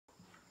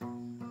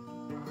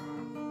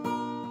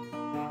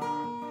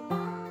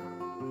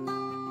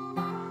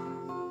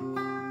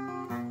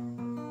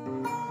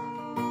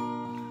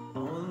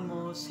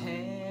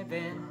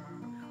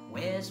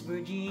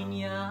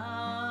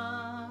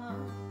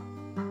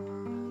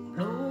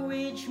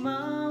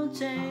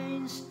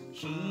mountains,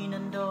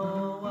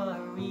 Shenandoah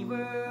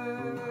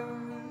River.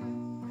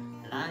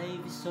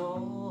 Life is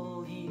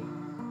all here,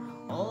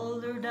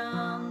 older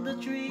than the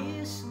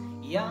trees,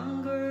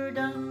 younger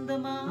than the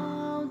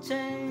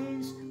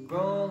mountains,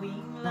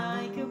 growing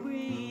like a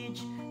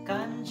bridge.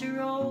 Country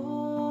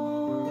roads,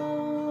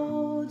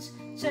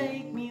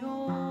 take me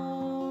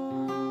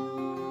home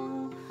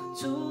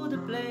to the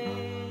place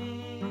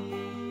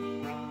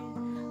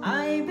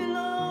I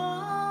belong.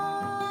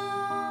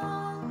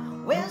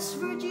 West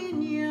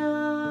Virginia,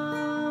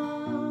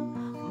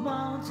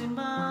 Mountain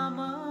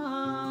Mama,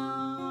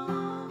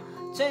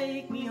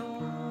 take me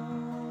home.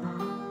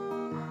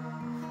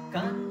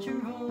 Country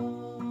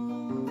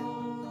roads,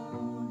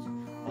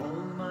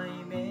 all my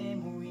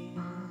memories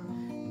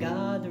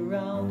gather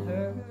around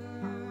her.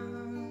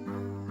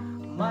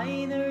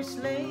 Miner's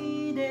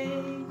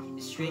lady,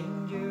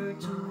 stranger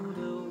to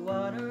the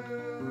water,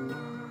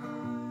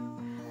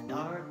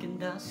 dark and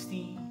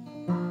dusty,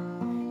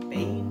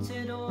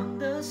 painted on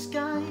the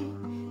sky,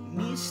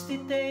 misty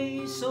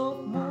days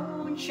of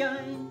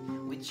moonshine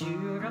with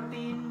tear up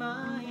in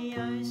my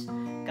eyes.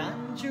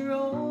 Country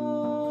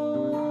roads,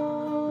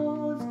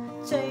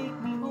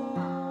 take me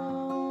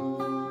home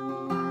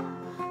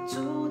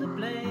to the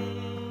place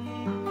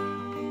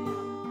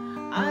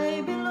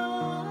I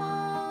belong.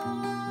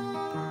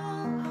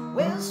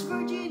 West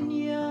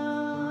Virginia,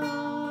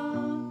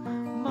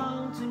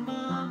 Mountain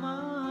Mama,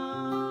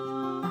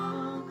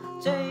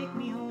 take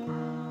me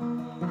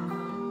home.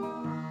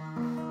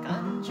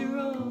 Country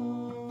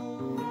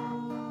road,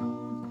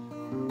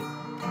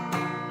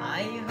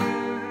 I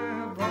heard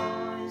her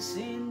voice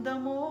in the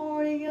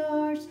morning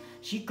hours.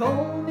 She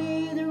called me